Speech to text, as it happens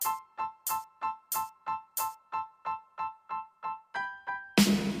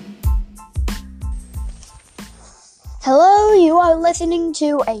Hello, you are listening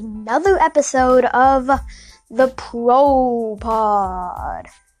to another episode of the Pro Pod.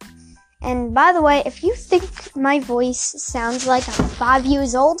 And by the way, if you think my voice sounds like I'm 5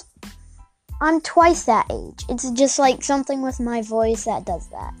 years old, I'm twice that age. It's just like something with my voice that does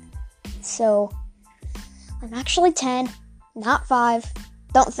that. So, I'm actually 10, not 5.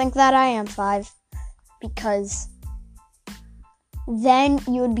 Don't think that I am 5, because then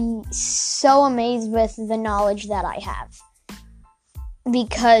you would be so amazed with the knowledge that I have.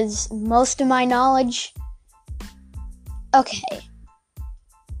 Because most of my knowledge...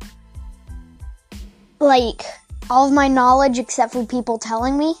 Like, all of my knowledge, except for people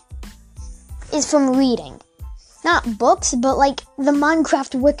telling me, is from reading. Not books, but like the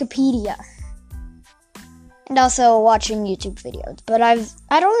Minecraft Wikipedia. And also watching YouTube videos. But I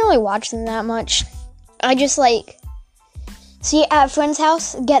don't really watch them that much. I just see it at a friend's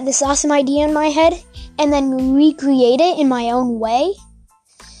house, get this awesome idea in my head, and then recreate it in my own way.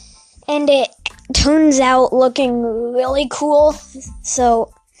 And it turns out looking really cool.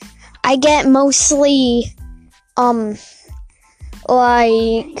 So I get mostly,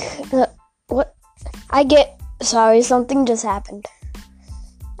 sorry, something just happened.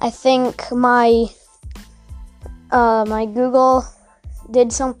 I think my Google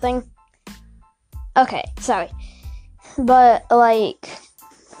did something. Okay, sorry. But, what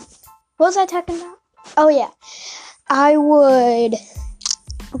was I talking about? Oh, yeah. I would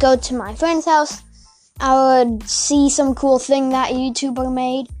go to my friend's house. I would see some cool thing that a YouTuber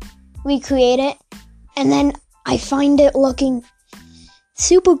made, recreate it, and then I find it looking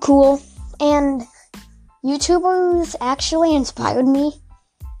super cool. And YouTubers actually inspired me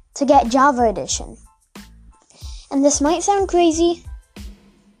to get Java Edition. And this might sound crazy,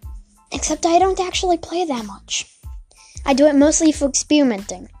 except I don't actually play that much. I do it mostly for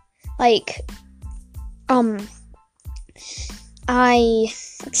experimenting. I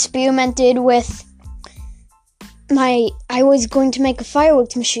experimented with I was going to make a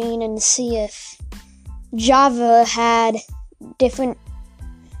fireworks machine and see if Java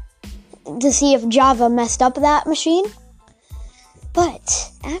messed up that machine.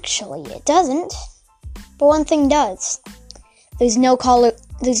 But actually it doesn't. But one thing does. There's no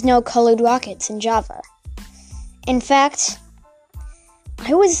colored rockets in Java. In fact,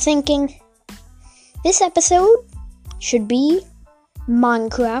 I was thinking this episode should be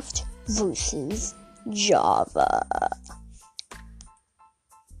Minecraft vs. Java.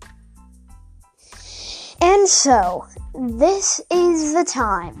 And so, this is the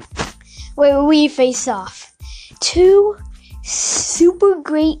time where we face off two super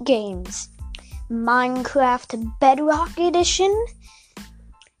great games, Minecraft Bedrock Edition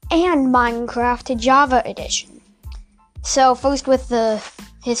and Minecraft Java Edition. So, first with the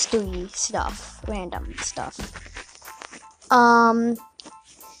history stuff, random stuff.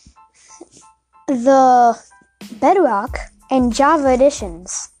 The Bedrock and Java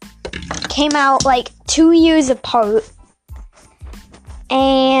editions came out 2 years apart,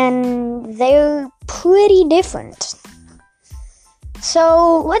 and they're pretty different.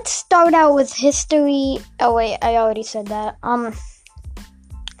 So, let's start out with history. Oh wait, I already said that.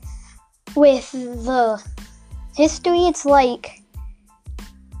 With the history, it's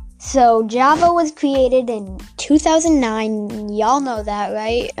so Java was created in 2009. Y'all know that,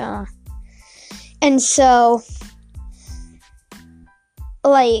 right? And so,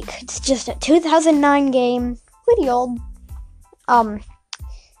 it's just a 2009 game, pretty old.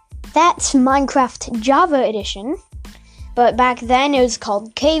 That's Minecraft Java Edition, but back then it was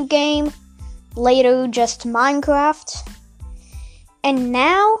called Cave Game, later just Minecraft, and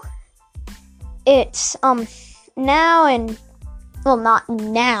now it's, not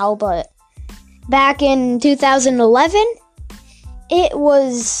now, but back in 2011, it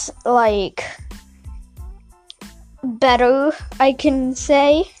was, better, I can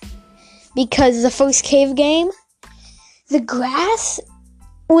say, because the first cave game, the grass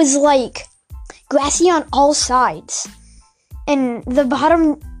was grassy on all sides, and the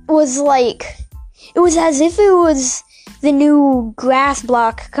bottom was it was as if it was the new grass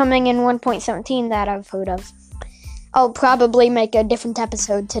block coming in 1.17 that I've heard of. I'll probably make a different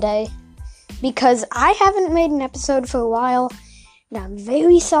episode today, because I haven't made an episode for a while, and I'm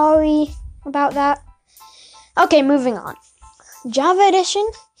very sorry about that. Okay, moving on. Java Edition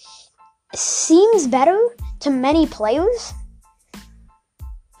seems better to many players,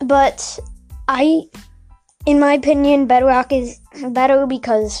 but in my opinion, Bedrock is better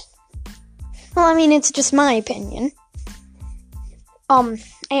because, it's just my opinion.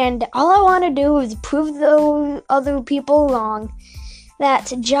 And all I want to do is prove the other people wrong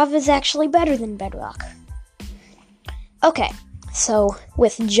that Java is actually better than Bedrock. Okay, so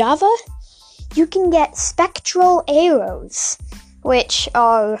with Java, you can get spectral arrows, which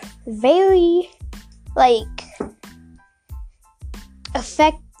are very,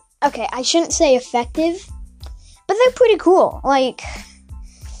 okay, I shouldn't say effective, but they're pretty cool. Like,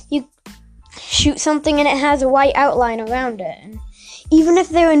 you shoot something and it has a white outline around it, and even if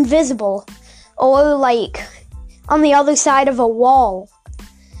they're invisible, or like on the other side of a wall,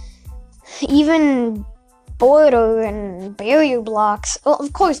 even border and barrier blocks, well,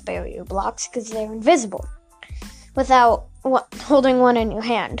 of course barrier blocks, because they're invisible, without holding one in your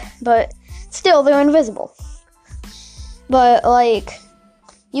hand, but still they're invisible. But like,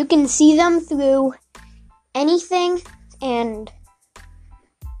 you can see them through anything, and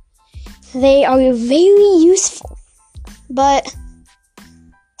they are very useful. But,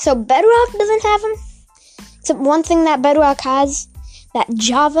 so Bedrock doesn't have them, except one thing that Bedrock has that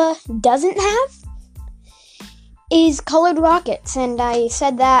Java doesn't have is colored rockets, and I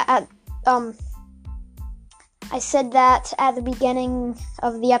said that at the beginning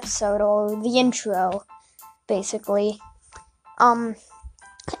of the episode, or the intro, basically.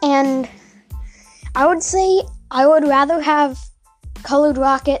 And I would say I would rather have colored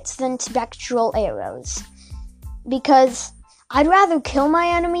rockets than spectral arrows, because I'd rather kill my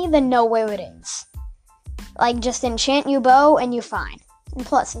enemy than know where it is. Like, just enchant your bow and you're fine. And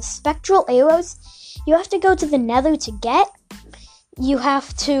plus, the spectral arrows, you have to go to the nether to get. You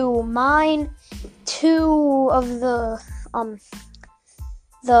have to mine 2 of the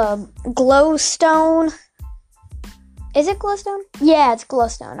glowstone. Is it glowstone? Yeah, it's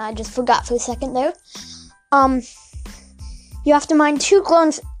glowstone. I just forgot for a second there. You have to mine 2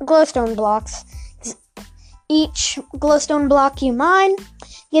 glowstone blocks. Each glowstone block you mine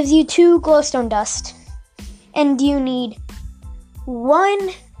gives you 2 glowstone dust. And you need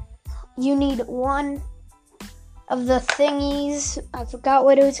one of the thingies. I forgot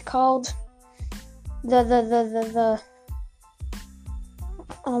what it was called.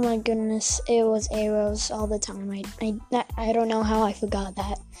 Oh my goodness, it was arrows all the time. I don't know how I forgot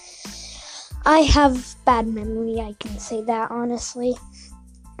that. I have bad memory, I can say that honestly.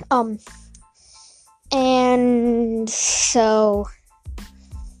 And so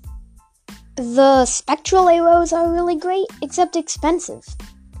the spectral arrows are really great, except expensive.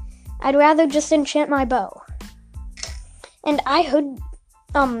 I'd rather just enchant my bow. And I heard,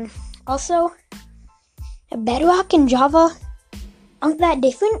 also, Bedrock and Java aren't that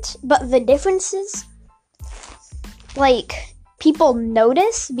different, but the differences, like, people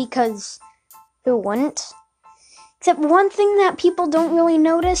notice, because who wouldn't? Except one thing that people don't really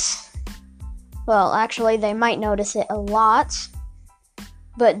notice, well, actually, they might notice it a lot,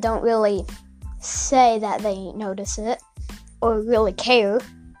 but don't really say that they notice it, or really care.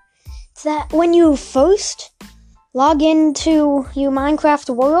 It's that when you first log into your Minecraft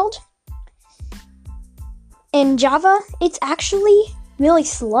world, in Java, it's actually really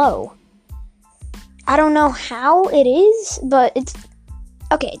slow. I don't know how it is, but it's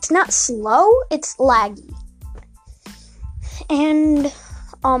not slow, it's laggy. And,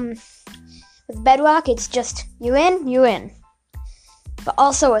 with Bedrock, it's just, you're in. But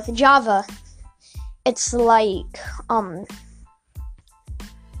also with Java, it's like,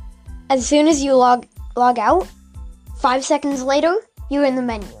 as soon as you log out, 5 seconds later, you're in the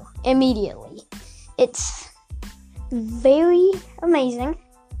menu, immediately. It's very amazing,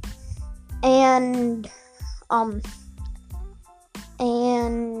 and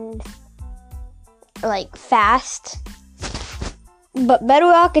like fast. But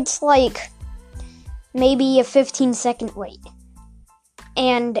Bedrock, it's like maybe a 15-second wait,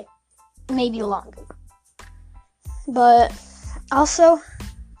 and maybe longer. But also,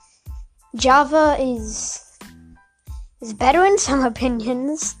 Java is better in some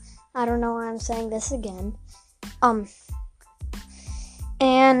opinions. I don't know why I'm saying this again.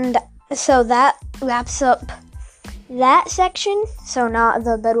 And so that wraps up that section. So not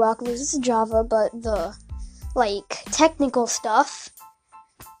the Bedrock versus Java, but the, like, technical stuff.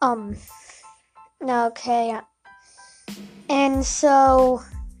 Okay. And so,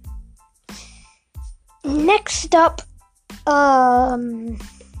 next up,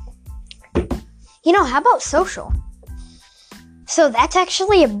 how about social? So that's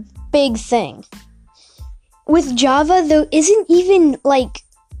actually a big thing. With Java, there isn't even,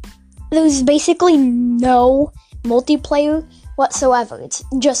 there's basically no multiplayer whatsoever. It's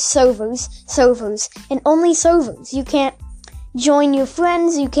just servers, and only servers. You can't join your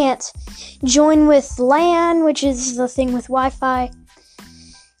friends, you can't join with LAN, which is the thing with Wi-Fi.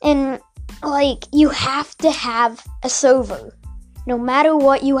 And, you have to have a server. No matter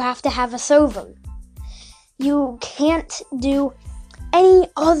what, you have to have a server. you can't do any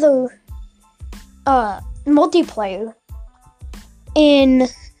other multiplayer in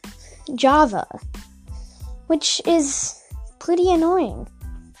Java, which is pretty annoying.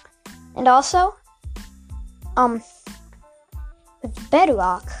 And also, with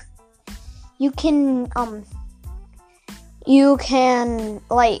Bedrock, you can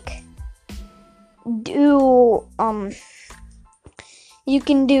like do you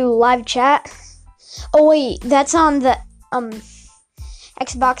can do live chat. Oh wait, that's on the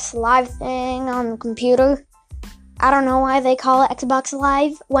Xbox Live thing on the computer. I don't know why they call it Xbox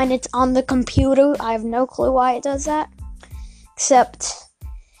Live when it's on the computer. I have no clue why it does that. Except,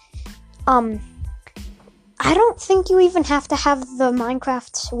 I don't think you even have to have the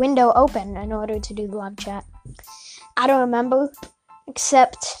Minecraft window open in order to do the live chat. I don't remember.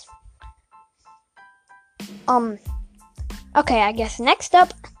 Except, okay, I guess next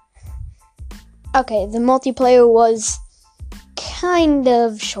up. Okay, the multiplayer was kind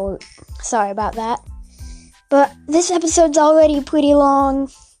of short. Sorry about that. But this episode's already pretty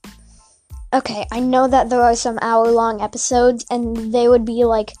long. Okay, I know that there are some hour-long episodes, and they would be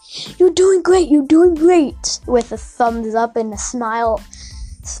like, "You're doing great, you're doing great," with a thumbs up and a smile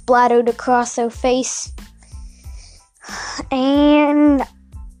splattered across their face. And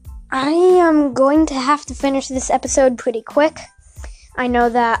I am going to have to finish this episode pretty quick. I know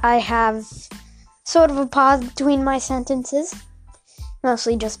that I have sort of a pause between my sentences,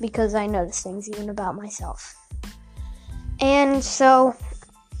 mostly just because I notice things even about myself. And so,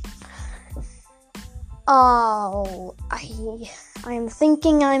 I'm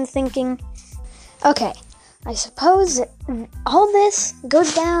thinking, okay, I suppose all this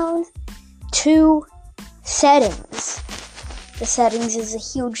goes down to settings. The settings is a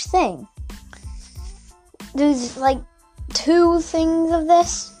huge thing. There's like two things of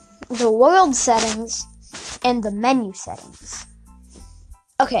this: the world settings and the menu settings.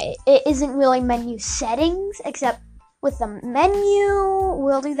 Okay, it isn't really menu settings, except with the menu,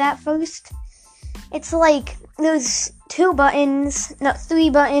 we'll do that first. It's like there's three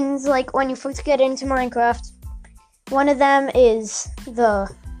buttons, like when you first get into Minecraft. One of them is the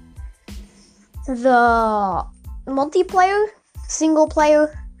multiplayer, single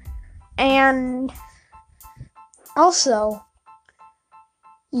player, and also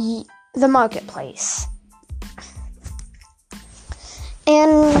the marketplace.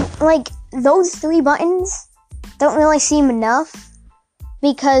 And like those three buttons don't really seem enough,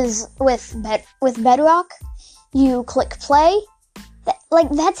 because with Bedrock, you click play.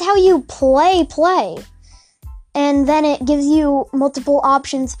 That's how you play. And then it gives you multiple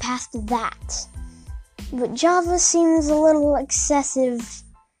options past that. But Java seems a little excessive.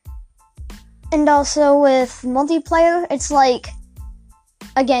 And also with multiplayer, it's like,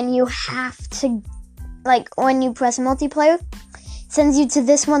 again, you have to, like, when you press multiplayer, it sends you to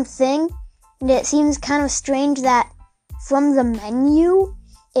this one thing. And it seems kind of strange that from the menu,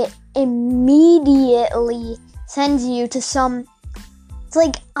 it immediately sends you to some, it's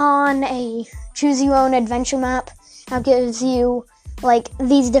like on a choose your own adventure map. It gives you like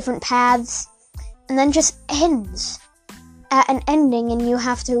these different paths, and then just ends at an ending, and you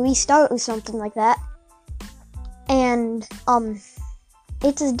have to restart or something like that. And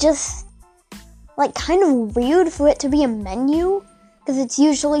it's just like kind of weird for it to be a menu, because it's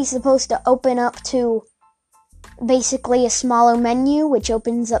usually supposed to open up to basically a smaller menu, which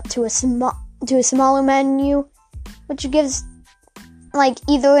opens up to a smaller menu, which gives like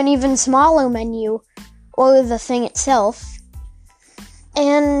either an even smaller menu or the thing itself.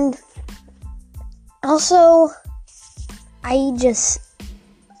 And also, I just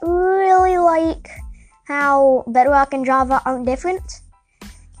really like how Bedrock and Java are different.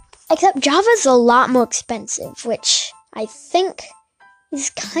 Except Java's a lot more expensive, which I think is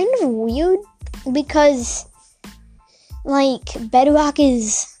kind of weird, because like Bedrock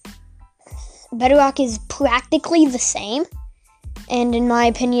is practically the same, and in my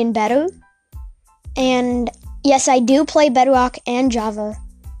opinion better. And yes, I do play Bedrock and Java.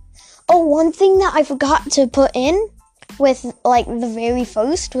 Oh, one thing that I forgot to put in with like the very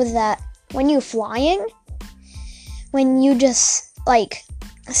first was that when you're flying, when you just like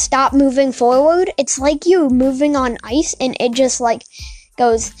stop moving forward, it's like you're moving on ice, and it just like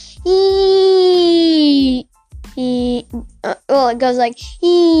goes it goes like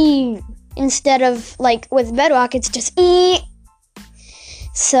instead of like with Bedrock, it's just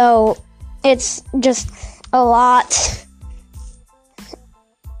so it's just a lot.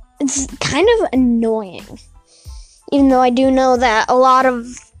 It's kind of annoying, even though I do know that a lot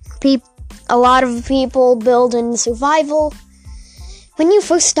of people build in survival. when you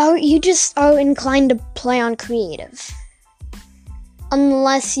first start, you just are inclined to play on creative.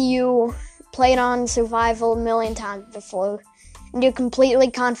 Unless you played on survival a million times before, and you're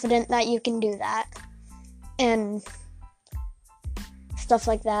completely confident that you can do that. And stuff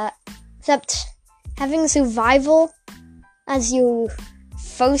like that. Except having survival as your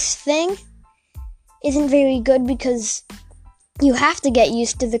first thing isn't very good because you have to get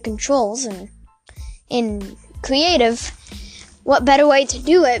used to the controls, and in creative, what better way to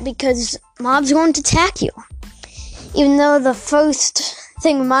do it because mobs won't attack you. Even though the first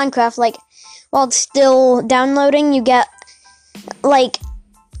thing in Minecraft, like, while it's still downloading, you get, like,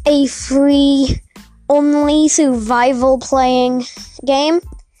 a free only survival playing game.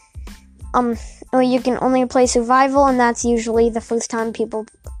 Or you can only play survival, and that's usually the first time people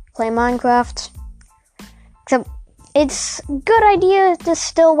play Minecraft. Except it's a good idea to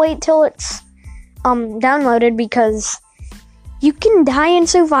still wait till it's downloaded because you can die in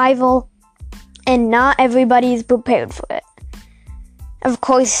survival and not everybody is prepared for it. Of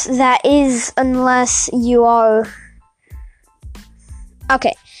course, that is unless you are...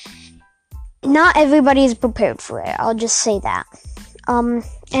 Okay. Not everybody is prepared for it. I'll just say that.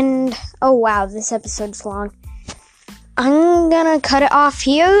 And... Oh, wow, this episode's long. I'm gonna cut it off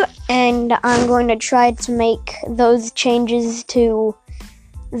here, and I'm going to try to make those changes to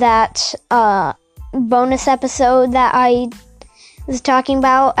that, bonus episode that I was talking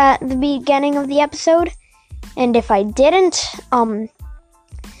about at the beginning of the episode. And if I didn't,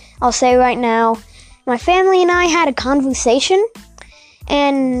 I'll say right now, my family and I had a conversation,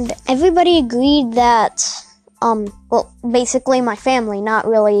 and everybody agreed that, well, basically my family, not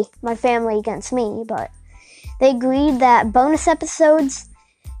really my family against me, but they agreed that bonus episodes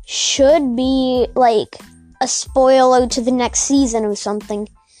should be, like, a spoiler to the next season or something.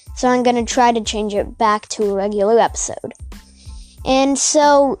 So I'm gonna try to change it back to a regular episode. And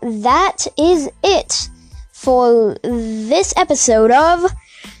so that is it for this episode of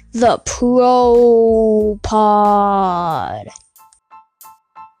the Pro Pod.